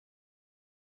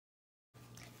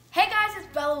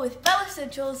Bella with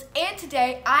Bellessentials, and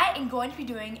today I am going to be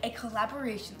doing a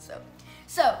collaboration soap.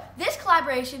 So this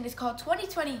collaboration is called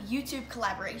 2020 YouTube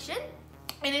Collaboration,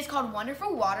 and it's called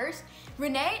Wonderful Waters.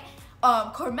 Renee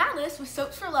Cormalis with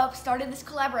Soaps for Love started this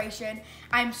collaboration.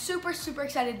 I'm super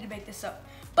excited to make this soap.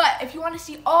 But if you want to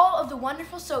see all of the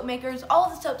wonderful soap makers, all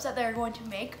of the soaps that they're going to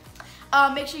make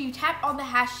sure you tap on the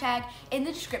hashtag in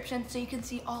the description so you can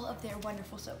see all of their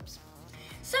wonderful soaps.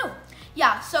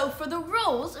 So for the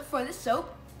rules for this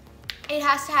soap, it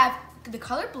has to have the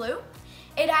color blue,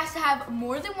 it has to have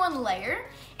more than one layer,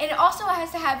 and it also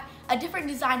has to have a different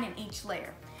design in each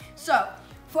layer. So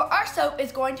for our soap,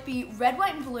 it's going to be red,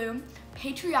 white, and blue,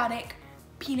 Patriotic,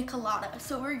 Piña Colada.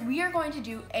 So we are going to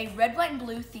do a red, white, and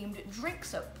blue themed drink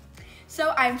soap.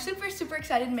 So I'm super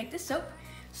excited to make this soap.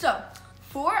 So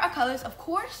for our colors, of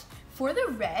course, for the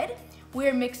red,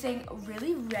 we're mixing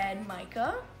really red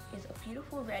mica. Is a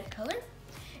beautiful red color,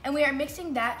 and we are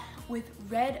mixing that with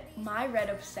My Red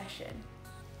Obsession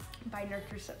by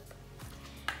Nurture Soap.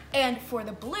 And for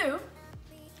the blue,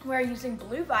 we're using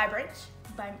Blue Vibrance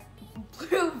by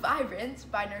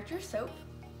Nurture Soap.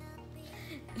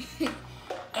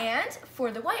 And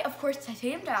for the white, of course,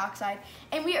 titanium dioxide,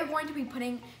 and we are going to be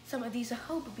putting some of these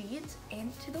jojoba beads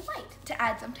into the white to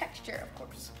add some texture, of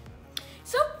course.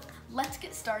 So let's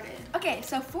get started. Okay,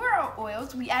 so for our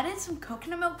oils, we added some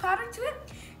coconut milk powder to it.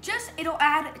 It'll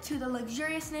add to the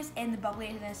luxuriousness and the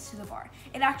bubbliness to the bar.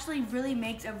 It actually really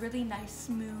makes a really nice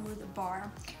smooth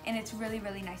bar, and it's really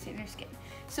nice in your skin.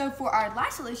 So for our lye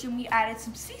solution, we added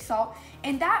some sea salt,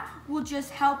 and that will just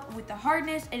help with the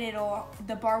hardness, and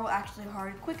the bar will actually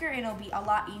harden quicker, and it'll be a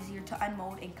lot easier to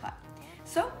unmold and cut.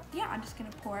 So yeah, I'm just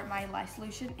gonna pour my lye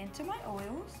solution into my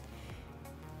oils,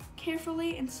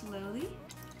 carefully and slowly.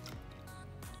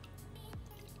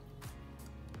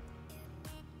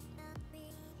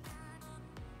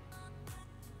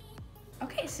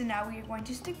 Okay, so now we are going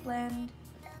to stick blend.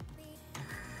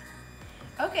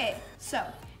 Okay, so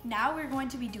now we're going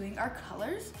to be doing our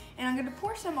colors, and I'm gonna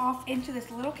pour some off into this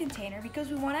little container because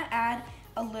we wanna add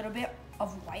a little bit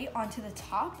of white onto the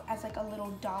top as like a little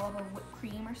dollop of whipped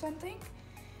cream or something.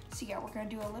 So yeah, we're gonna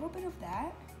do a little bit of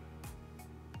that.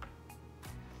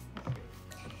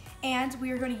 And we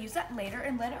are gonna use that later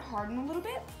and let it harden a little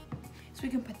bit so we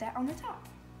can put that on the top.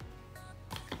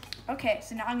 Okay,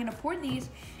 so now I'm gonna pour these,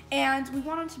 and we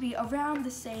want them to be around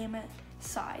the same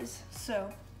size.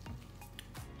 So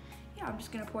yeah, I'm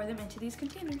just gonna pour them into these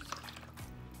containers.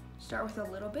 Start with a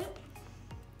little bit.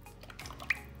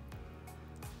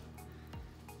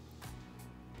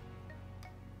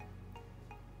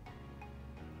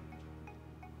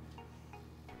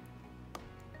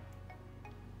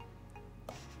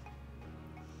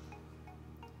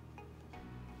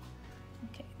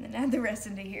 Okay, and then add the rest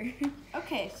into here.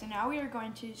 Okay, so now we are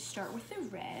going to start with the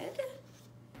red.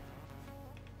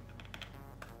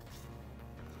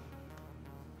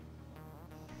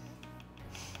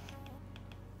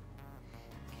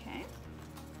 Okay.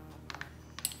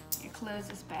 You close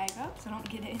this bag up so I don't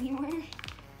get it anywhere.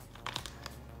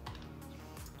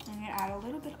 I'm gonna add a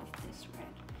little bit of this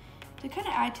red to kind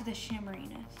of add to the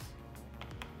shimmeriness.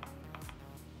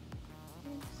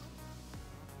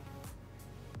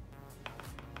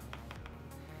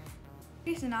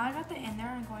 Okay, so now I got that in there.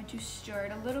 I'm going to stir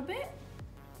it a little bit.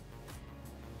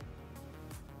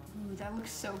 Ooh, that looks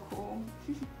so cool.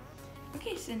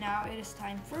 Okay, so now it is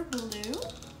time for blue.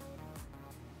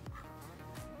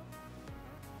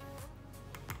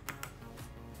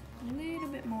 A little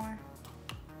bit more.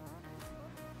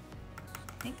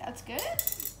 I think that's good.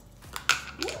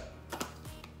 Ooh.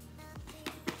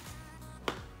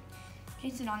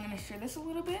 Okay, so now I'm gonna stir this a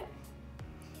little bit.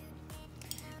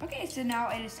 Okay, so now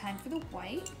it is time for the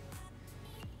white.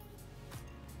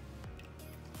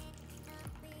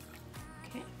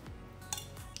 Okay.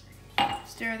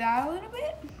 Stir that a little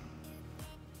bit.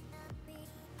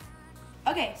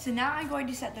 Okay, so now I'm going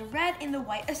to set the red and the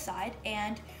white aside,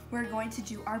 and we're going to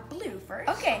do our blue first.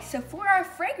 Okay, so for our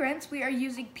fragrance, we are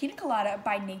using Piña Colada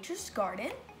by Nature's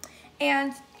Garden.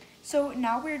 And so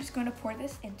now we're just going to pour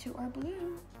this into our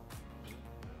blue.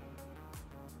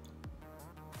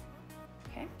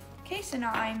 Okay, so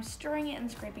now I'm stirring it and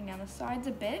scraping down the sides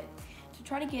a bit to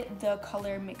try to get the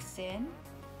color mixed in.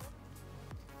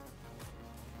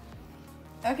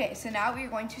 Okay, so now we're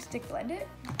going to stick blend it.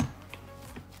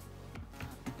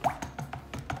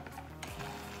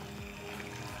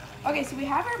 Okay, so we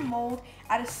have our mold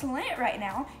at a slant right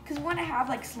now because we want to have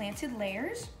like slanted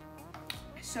layers.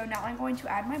 So now I'm going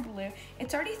to add my blue.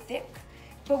 It's already thick,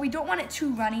 but we don't want it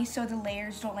too runny so the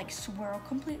layers don't like swirl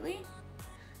completely.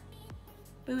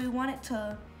 But we want it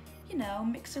to, you know,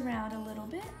 mix around a little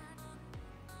bit.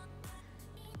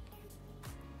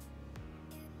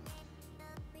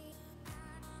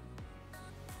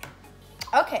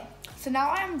 Okay, so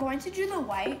now I'm going to do the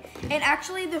white, and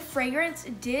actually the fragrance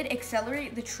did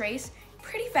accelerate the trace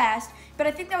pretty fast, but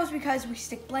I think that was because we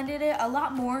stick blended it a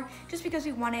lot more, just because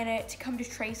we wanted it to come to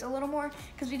trace a little more,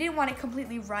 because we didn't want it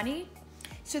completely runny,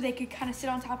 so they could kind of sit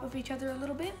on top of each other a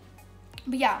little bit.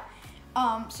 But yeah,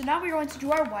 so now we're going to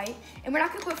do our white, and we're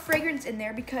not going to put fragrance in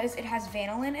there because it has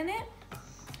vanillin in it.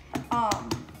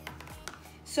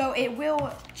 So it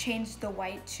will change the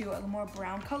white to a more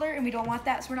brown color, and we don't want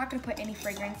that, so we're not going to put any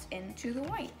fragrance into the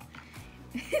white.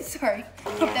 Sorry,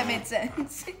 hope that made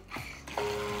sense.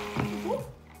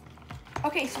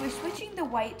 Okay, so we're switching the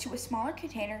white to a smaller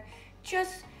container,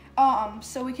 just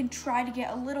so we can try to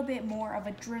get a little bit more of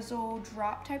a drizzle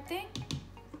drop type thing.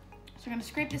 So we're going to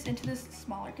scrape this into this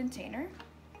smaller container.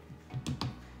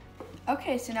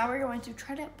 Okay, so now we're going to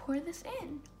try to pour this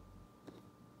in.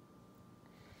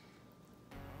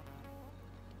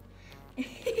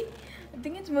 I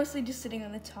think it's mostly just sitting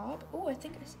on the top. Oh, I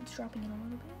think it's dropping in a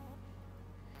little bit.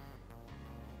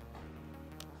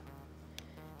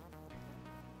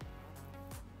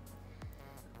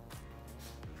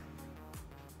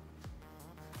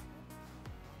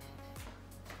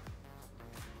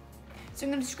 So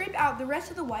I'm going to scrape out the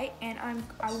rest of the white, and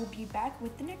I will be back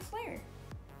with the next layer.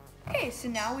 Okay, so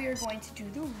now we are going to do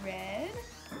the red.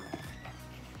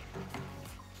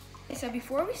 So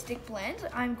before we stick blend,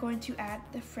 I'm going to add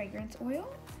the fragrance oil.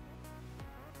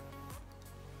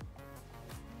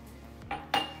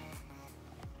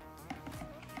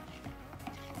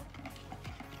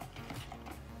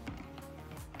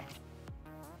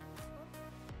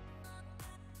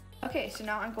 Okay, so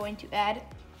now I'm going to add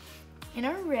in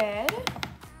our red.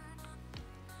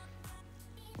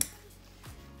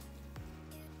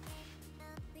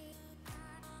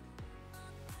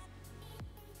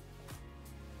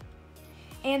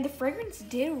 And the fragrance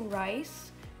did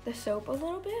rice the soap a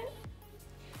little bit,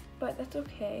 but that's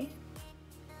okay.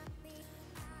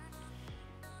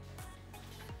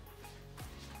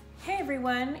 Hey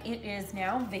everyone, it is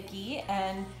now Vicky,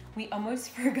 and we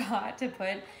almost forgot to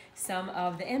put some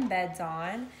of the embeds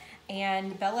on,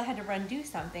 and Bella had to run do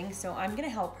something, so I'm gonna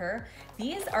help her.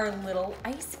 These are little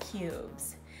ice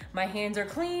cubes. My hands are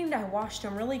cleaned, I washed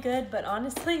them really good, but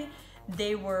honestly,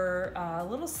 they were a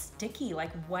little sticky,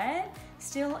 like wet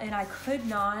still, and I could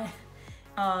not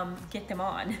get them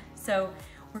on. So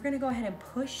we're gonna go ahead and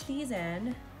push these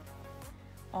in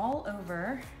all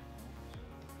over.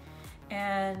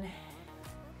 And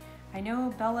I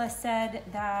know Bella said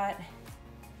that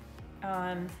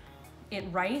it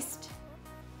riced,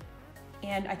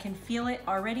 and I can feel it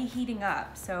already heating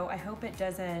up. So I hope it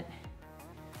doesn't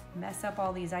mess up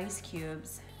all these ice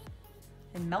cubes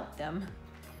and melt them.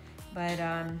 But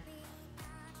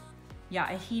yeah,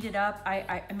 it heated up.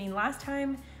 I mean, last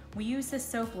time we used this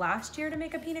soap last year to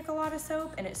make a pina colada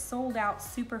soap, and it sold out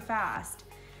super fast.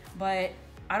 But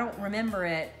I don't remember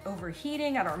it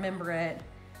overheating. I don't remember it,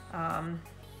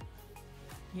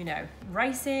 you know,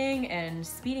 ricing and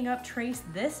speeding up trace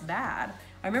this bad.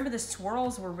 I remember the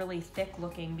swirls were really thick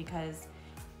looking because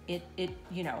it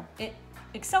you know, it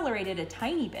accelerated a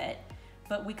tiny bit,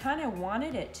 but we kind of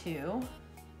wanted it to,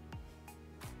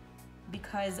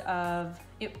 because of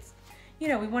it, you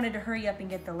know, we wanted to hurry up and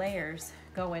get the layers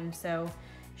going. So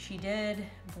she did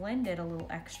blend it a little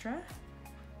extra,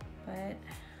 but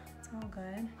it's all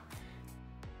good.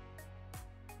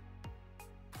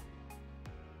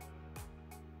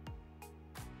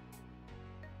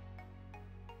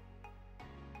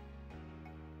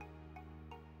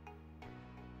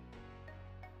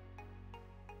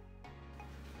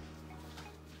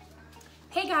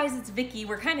 Hey guys, it's Vicky.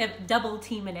 We're kind of double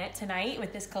teaming it tonight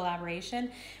with this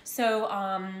collaboration. So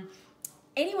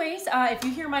anyways, if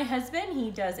you hear my husband,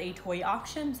 he does a toy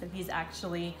auction. So he's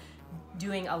actually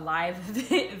doing a live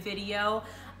video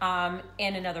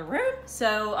in another room.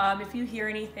 So if you hear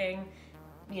anything,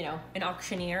 you know, an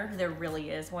auctioneer, there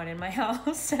really is one in my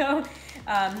house. So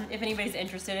if anybody's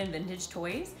interested in vintage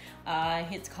toys,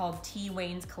 it's called T.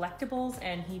 Wayne's Collectibles,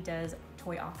 and he does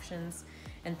toy auctions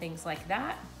and things like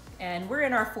that. And we're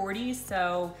in our 40s,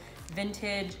 so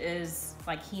vintage is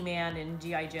like He-Man and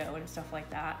G.I. Joe and stuff like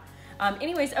that.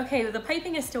 Anyways, okay, the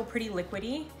piping is still pretty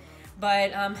liquidy,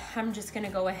 but I'm just gonna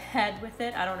go ahead with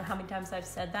it. I don't know how many times I've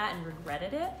said that and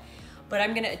regretted it, but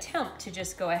I'm gonna attempt to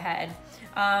just go ahead.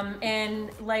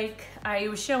 And like I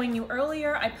was showing you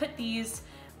earlier, I put these,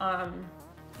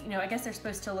 you know, I guess they're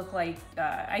supposed to look like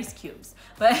ice cubes.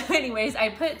 But anyways, I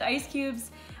put the ice cubes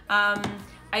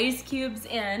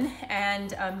in,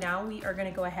 and now we are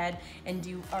gonna go ahead and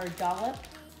do our dollop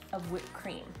of whipped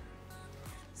cream.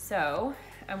 So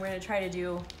I'm gonna try to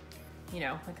do, you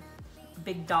know, like a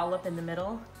big dollop in the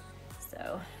middle.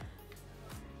 So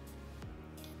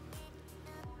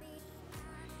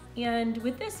And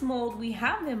with this mold, we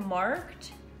have them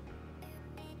marked,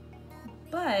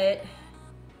 but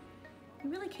you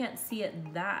really can't see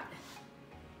it that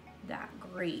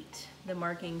great, the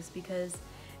markings, because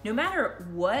no matter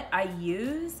what I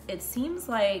use, it seems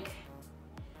like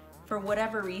for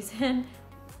whatever reason,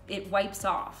 it wipes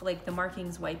off, like the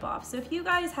markings wipe off. So if you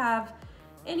guys have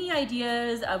any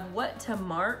ideas of what to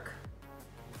mark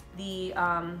the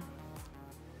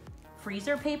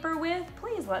freezer paper with,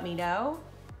 please let me know,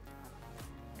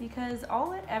 because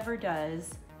all it ever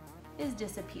does is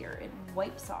disappear. It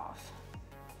wipes off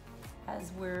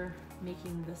as we're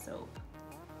making the soap.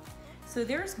 So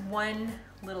there's one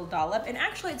little dollop, and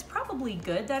actually it's probably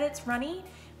good that it's runny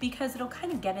because it'll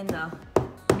kind of get in the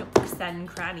nooks and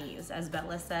crannies, as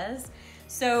Bella says.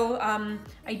 So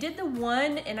I did the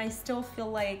one, and I still feel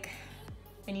like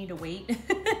I need to wait.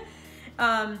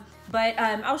 But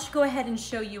I'll go ahead and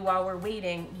show you while we're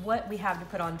waiting what we have to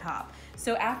put on top.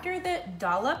 So after the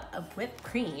dollop of whipped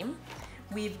cream,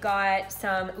 we've got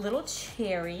some little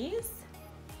cherries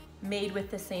made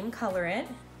with the same colorant,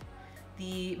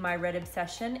 the My Red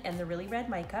Obsession and the Really Red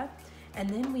Mica. And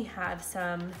then we have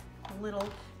some little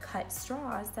cut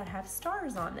straws that have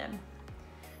stars on them.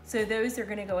 So those are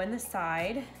gonna go in the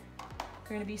side.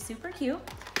 They're gonna be super cute.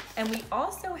 And we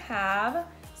also have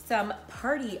some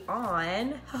Party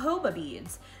On jojoba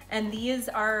beads. And these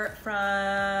are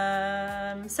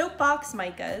from Soapbox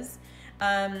Micas.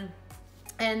 And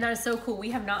that is so cool. We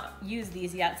have not used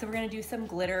these yet. So we're gonna do some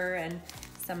glitter and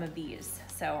some of these.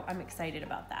 So I'm excited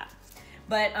about that.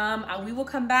 But we will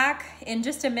come back in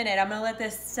just a minute. I'm gonna let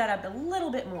this set up a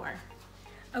little bit more.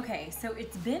 Okay, so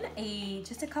it's been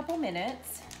just a couple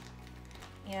minutes,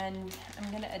 and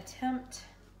I'm gonna attempt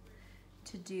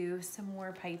to do some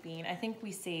more piping. I think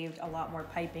we saved a lot more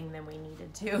piping than we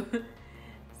needed to.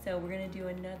 So we're gonna do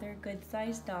another good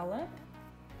sized dollop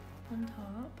on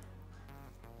top.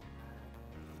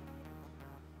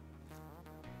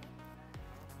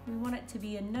 We want it to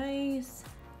be a nice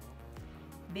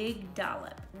big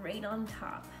dollop right on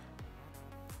top.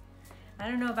 I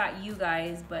don't know about you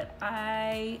guys, but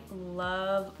I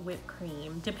love whipped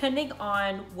cream, depending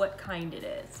on what kind it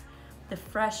is. The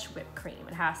fresh whipped cream,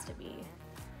 it has to be.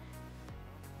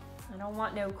 I don't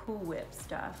want no Cool Whip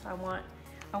stuff. I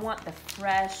want the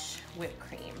fresh whipped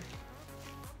cream.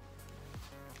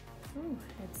 Ooh,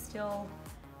 it's still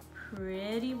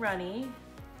pretty runny,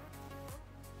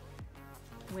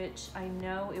 which I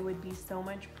know it would be so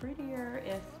much prettier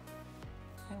if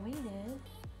I waited.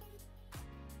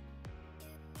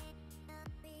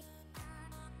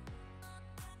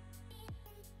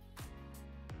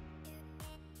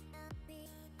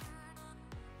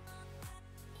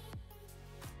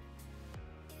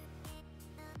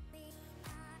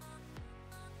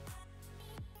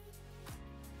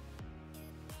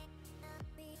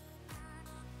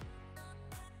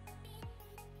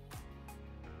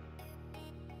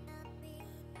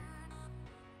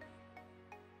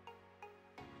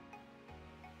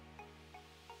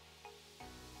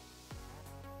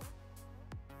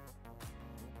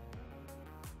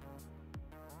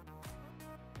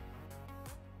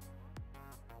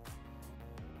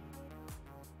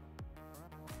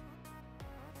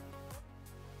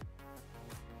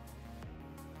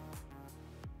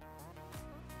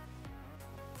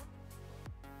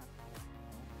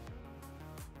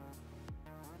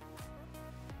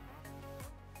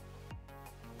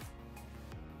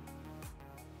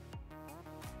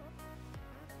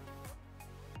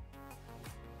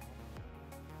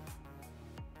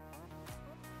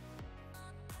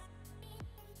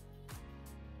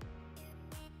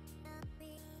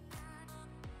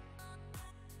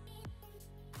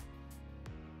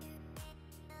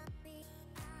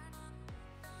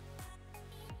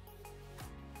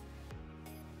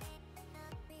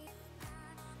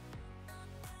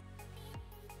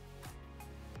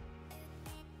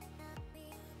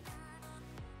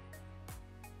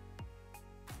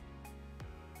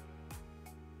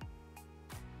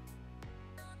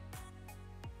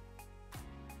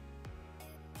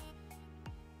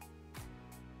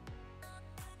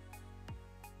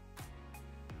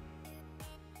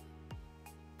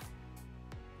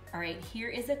 All right, here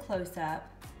is a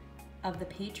close-up of the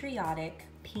Patriotic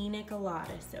Piña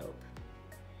Colada soap.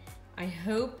 I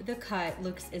hope the cut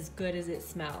looks as good as it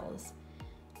smells.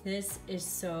 This is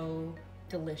so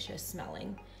delicious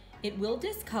smelling. It will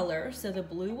discolor, so the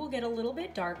blue will get a little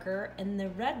bit darker and the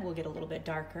red will get a little bit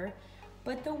darker,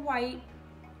 but the white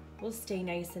will stay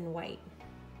nice and white.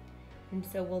 And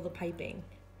so will the piping.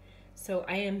 So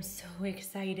I am so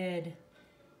excited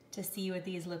to see what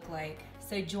these look like.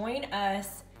 So join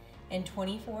us in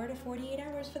 24 to 48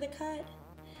 hours for the cut.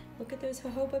 Look at those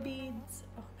jojoba beads.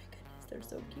 Oh my goodness, they're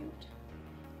so cute.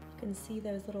 You can see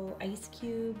those little ice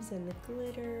cubes and the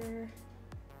glitter.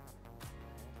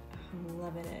 I'm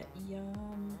loving it.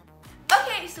 Yum.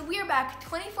 Okay, so we are back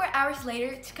 24 hours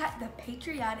later to cut the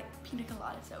Patriotic Piña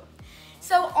Colada soap.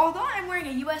 So although I'm wearing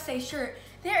a USA shirt,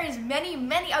 there is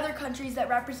many other countries that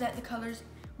represent the colors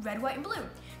red, white, and blue.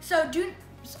 So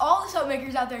all the soap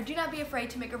makers out there, do not be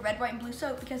afraid to make a red, white, and blue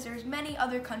soap because there's many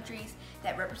other countries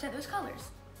that represent those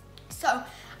colors. So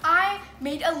I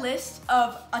made a list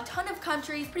of a ton of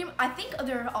countries, I think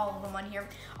there are all of them on here,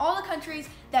 all the countries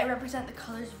that represent the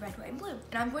colors red, white, and blue,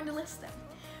 and I'm going to list them.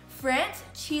 France,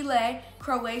 Chile,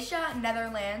 Croatia,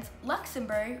 Netherlands,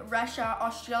 Luxembourg, Russia,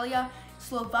 Australia,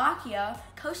 Slovakia,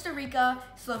 Costa Rica,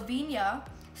 Slovenia,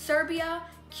 Serbia,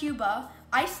 Cuba,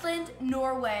 Iceland,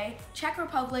 Norway, Czech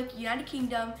Republic, United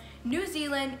Kingdom, New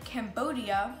Zealand,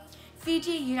 Cambodia,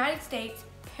 Fiji, United States,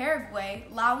 Paraguay,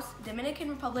 Laos, Dominican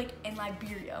Republic, and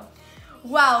Liberia.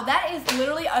 Wow, that is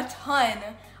literally a ton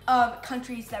of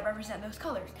countries that represent those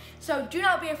colors. So do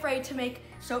not be afraid to make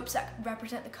soaps that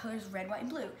represent the colors red, white, and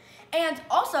blue. And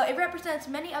also, it represents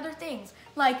many other things,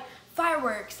 like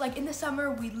fireworks. Like in the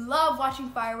summer, we love watching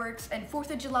fireworks and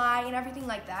 4th of July and everything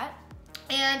like that.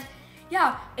 And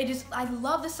yeah, I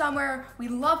love the summer. We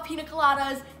love pina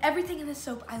coladas. Everything in this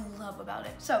soap, I love about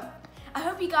it. So I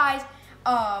hope you guys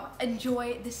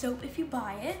enjoy the soap if you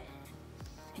buy it.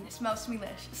 And it smells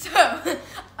delish. So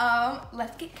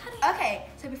let's get cutting. Okay,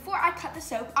 so before I cut the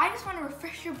soap, I just want to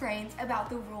refresh your brains about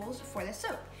the rules for the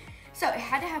soap. So it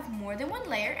had to have more than one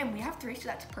layer, and we have 3, so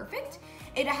that's perfect.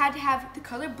 It had to have the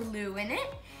color blue in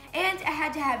it, and it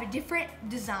had to have different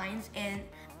designs in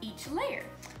each layer.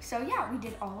 So yeah, we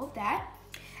did all of that.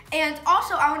 And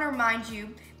also, I want to remind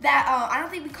you that I don't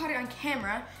think we caught it on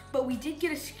camera, but we did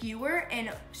get a skewer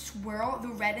and swirl the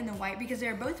red and the white because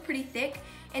they're both pretty thick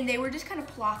and they were just kind of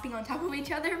plopping on top of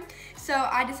each other. So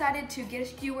I decided to get a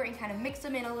skewer and kind of mix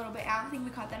them in a little bit. I don't think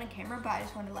we caught that on camera, but I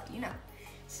just wanted to let you know.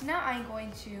 So now I'm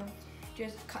going to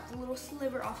just cut the little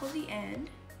sliver off of the end.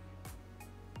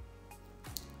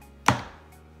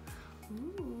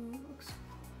 Ooh, looks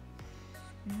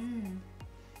cool.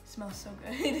 Smells so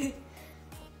good.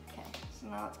 Okay, so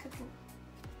now let's cut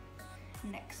the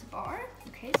next bar.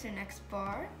 Okay, so next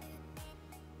bar.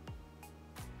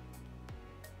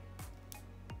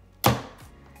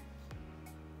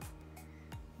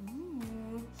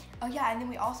 Ooh. Oh yeah, and then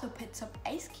we also put some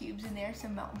ice cubes in there,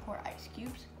 some Mountain Pour ice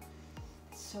cubes.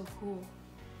 It's so cool.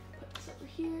 Put this over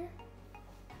here.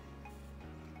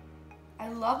 I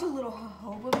love the little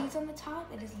jojoba beads on the top.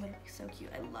 It is literally so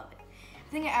cute. I love it.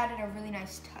 I think I added a really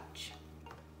nice touch.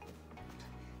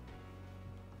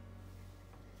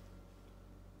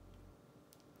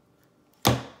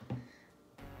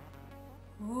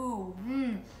 Ooh,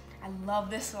 I love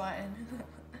this one.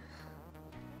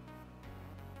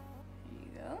 There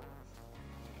you go.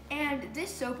 And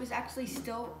this soap is actually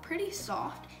still pretty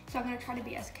soft, so I'm gonna try to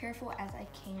be as careful as I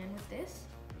can with this.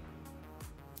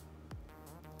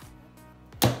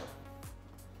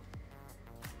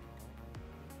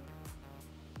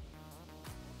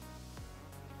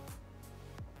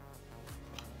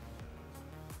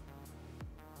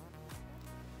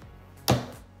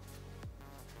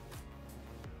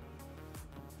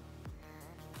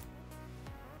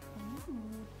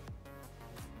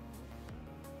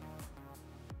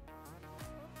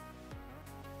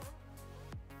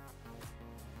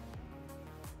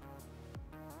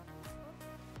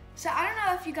 So I don't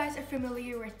know if you guys are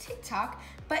familiar with TikTok,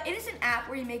 but it is an app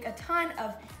where you make a ton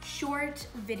of short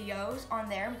videos on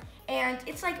there. And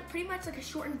it's like pretty much like a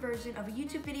shortened version of a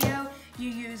YouTube video. You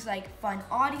use like fun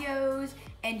audios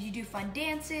and you do fun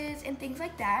dances and things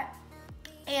like that.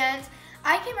 And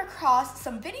I came across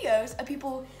some videos of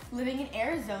people living in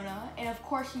Arizona. And of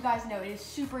course you guys know it is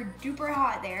super duper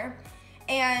hot there.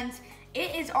 And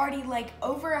it is already like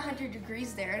over 100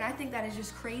 degrees there, and I think that is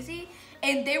just crazy.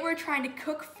 And they were trying to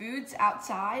cook foods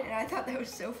outside, and I thought that was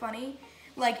so funny.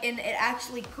 Like, and it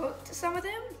actually cooked some of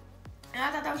them. And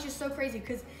I thought that was just so crazy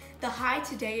because the high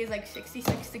today is like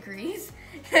 66 degrees.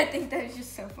 And I think that is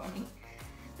just so funny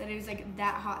that it was like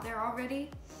that hot there already.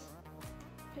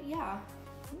 But yeah.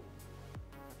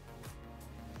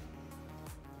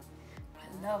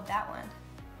 I love that one.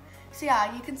 So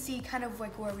yeah, you can see kind of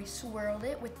like where we swirled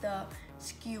it with the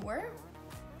skewer.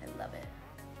 I love it.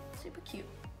 Super cute.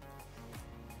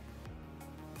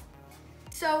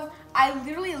 So I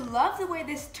literally love the way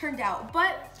this turned out,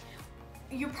 but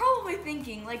you're probably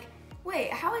thinking like,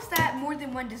 wait, how is that more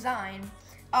than one design?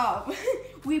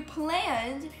 We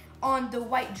planned on the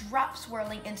white drop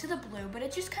swirling into the blue, but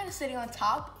it's just kind of sitting on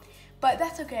top. but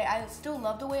that's okay. I still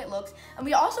love the way it looks. And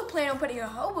we also plan on putting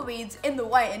jojoba beads in the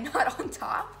white and not on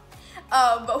top.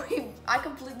 But I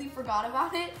completely forgot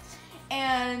about it.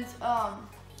 And,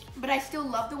 but I still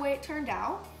love the way it turned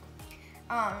out.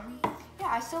 Yeah,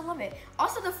 I still love it.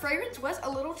 Also, the fragrance was a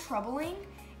little troubling.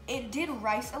 It did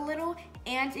rise a little,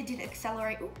 and it did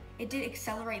accelerate. It did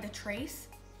accelerate the trace.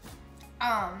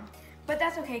 But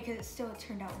that's okay because it still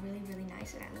turned out really, really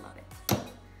nice, and I love it.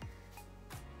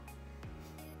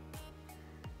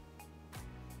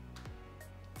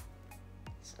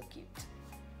 So cute.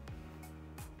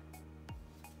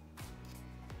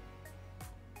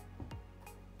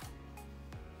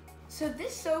 So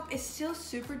this soap is still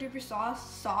super duper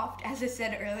soft, as I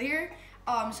said earlier.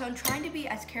 So I'm trying to be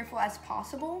as careful as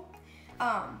possible.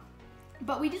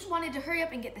 But we just wanted to hurry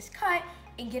up and get this cut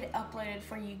and get it uploaded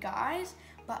for you guys.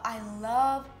 But I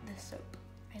love this soap.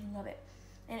 I love it.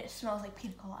 And it smells like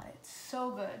pina colada. It's so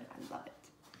good. I love it.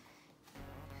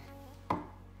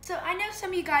 So I know some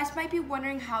of you guys might be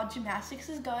wondering how gymnastics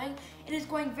is going. It is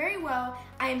going very well.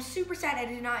 I am super sad I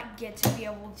did not get to be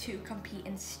able to compete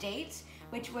in states,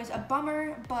 which was a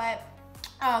bummer, but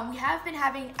we have been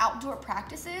having outdoor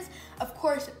practices, of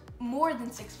course, more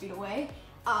than 6 feet away.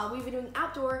 We've been doing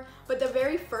outdoor, but the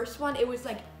very first one, it was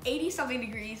like 80-something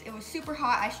degrees. It was super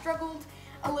hot. I struggled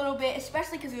a little bit,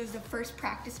 especially because it was the first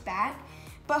practice back,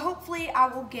 but hopefully I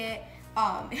will get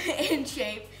in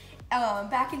shape,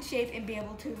 back in shape and be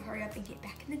able to hurry up and get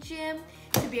back in the gym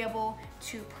to be able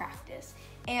to practice.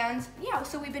 And yeah,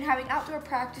 so we've been having outdoor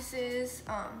practices,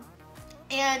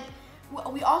 and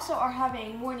we also are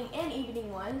having morning and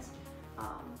evening ones.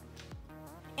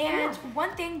 And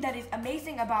one thing that is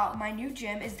amazing about my new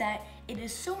gym is that it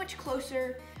is so much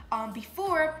closer.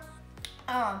 Before,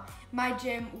 my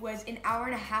gym was an hour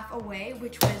and a half away,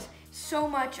 which was so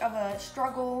much of a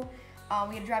struggle.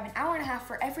 We had to drive an hour and a half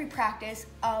for every practice.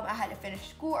 I had to finish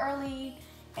school early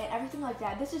and everything like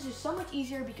that. This is just so much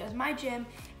easier because my gym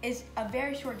is a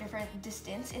very short different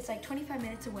distance. It's like 25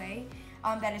 minutes away.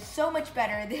 That is so much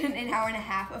better than an hour and a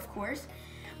half, of course.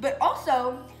 But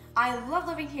also, I love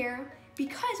living here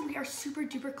because we are super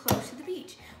duper close to the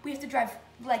beach. We have to drive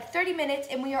like 30 minutes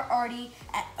and we are already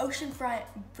at oceanfront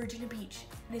Virginia Beach.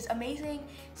 It is amazing.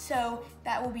 So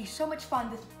that will be so much fun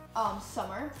this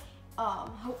summer.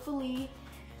 Hopefully,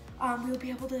 we'll be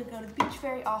able to go to the beach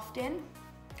very often.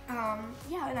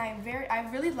 Yeah, and I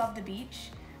really love the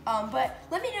beach. But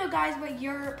let me know, guys, what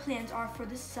your plans are for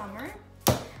this summer.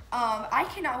 I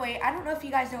cannot wait. I don't know if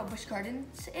you guys know what Busch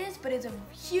Gardens is, but it's a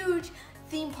huge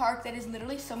theme park that is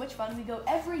literally so much fun. We go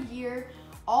every year,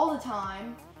 all the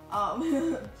time.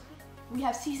 We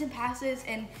have season passes,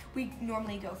 and we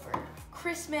normally go for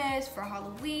Christmas, for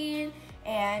Halloween,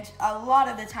 and a lot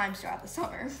of the times throughout the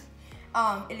summer.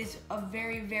 It is a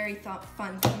very, very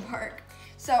fun theme park.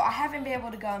 So I haven't been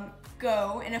able to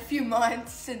go in a few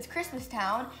months since Christmas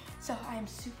Town, so I am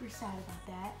super sad about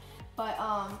that. But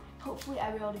hopefully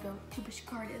I'll be able to go to Busch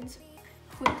Gardens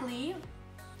quickly.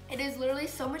 It is literally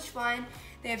so much fun.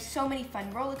 They have so many fun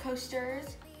roller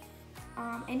coasters.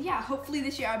 And yeah, hopefully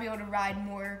this year I'll be able to ride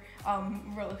more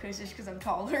roller coasters because I'm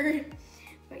taller.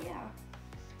 But yeah.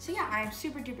 So yeah, I'm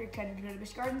super duper excited to go to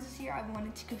Busch Gardens this year. I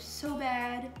wanted to go so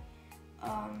bad.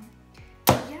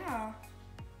 Yeah.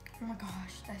 Oh my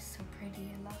gosh, that's so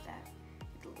pretty. I love that.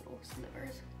 The little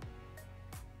slivers.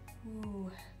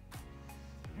 Ooh.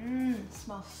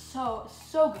 Smells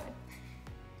so good.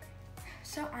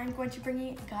 So I'm going to bring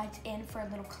you guys in for a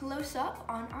little close-up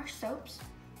on our soaps.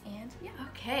 And yeah,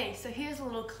 okay, so here's a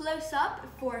little close-up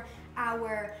for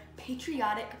our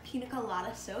Patriotic Pina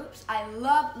Colada soaps. I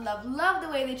love the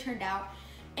way they turned out.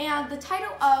 And the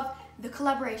title of the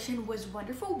collaboration was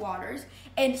Wonderful Waters.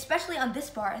 And especially on this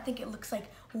bar, I think it looks like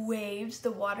waves,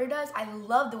 the water does. I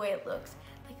love the way it looks.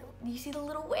 Like, you see the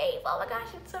little wave? Oh my gosh,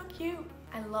 it's so cute.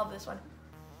 I love this one.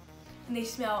 And they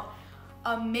smell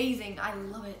amazing. I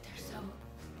love it. They're so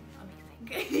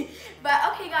amazing.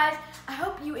 But okay, guys, I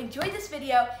hope you enjoyed this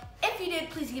video. If you did,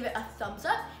 please give it a thumbs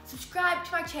up, subscribe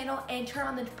to my channel, and turn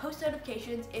on the post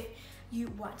notifications if you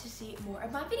want to see more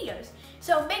of my videos.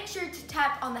 So make sure to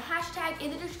tap on the hashtag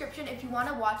in the description if you want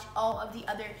to watch all of the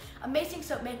other amazing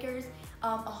soap makers,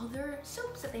 all their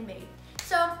soaps that they made.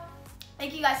 So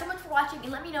thank you guys so much for watching,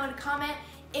 and let me know in a comment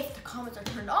if the comments are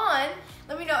turned on.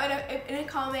 Let me know in a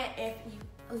comment if you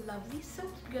love these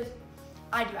soaps, because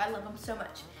I do. I love them so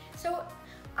much. So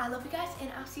I love you guys,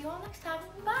 and I'll see you all next time.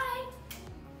 Bye.